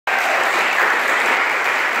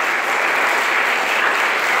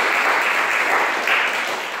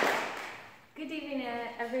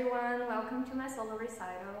solo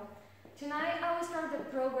recital. Tonight I will start the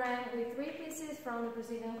program with 3 pieces from the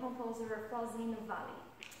Brazilian composer Flausino Vale.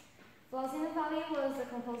 Flausino Vale was a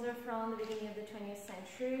composer from the beginning of the 20th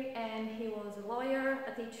century, and he was a lawyer,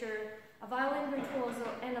 a teacher, a violin virtuoso,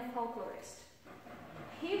 and a folklorist.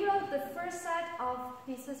 He wrote the first set of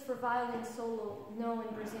pieces for violin solo known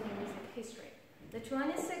in Brazilian music history, the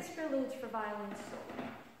 26 Prelúdios for violin solo.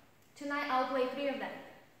 Tonight I'll play 3 of them: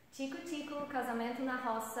 Tico-Tico, Casamento na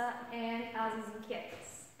Roça, and Asas Inquietas.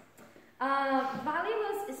 Vale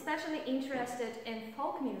was especially interested in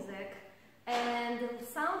folk music and the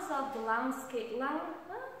sounds of the soundscape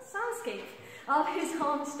of his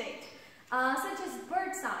home state, such as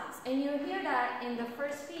bird sounds. And you hear that in the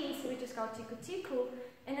first piece, which is called Tico-Tico,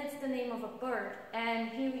 and it's the name of a bird.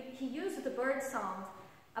 And he used the bird song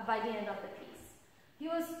by the end of the piece. He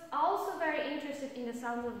was also very interested in the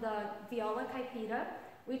sounds of the viola caipira,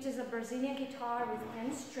 which is a Brazilian guitar with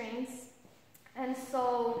 10 strings. And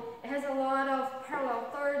so it has a lot of parallel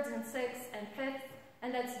thirds and sixths and fifths,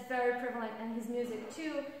 and that's very prevalent in his music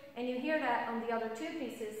too. And you hear that on the other 2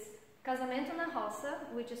 pieces, Casamento na Roça,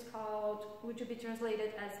 which would be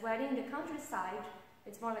translated as Wedding in the Countryside.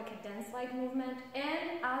 It's more like a dance-like movement,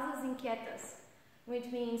 and Asas Inquietas, which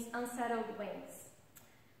means unsettled wings.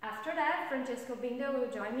 After that, Francesco Binda will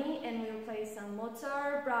join me and we'll play some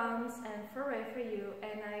Mozart, Brahms, and Fauré for you.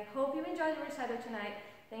 And I hope you enjoyed the recital tonight.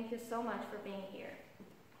 Thank you so much for being here.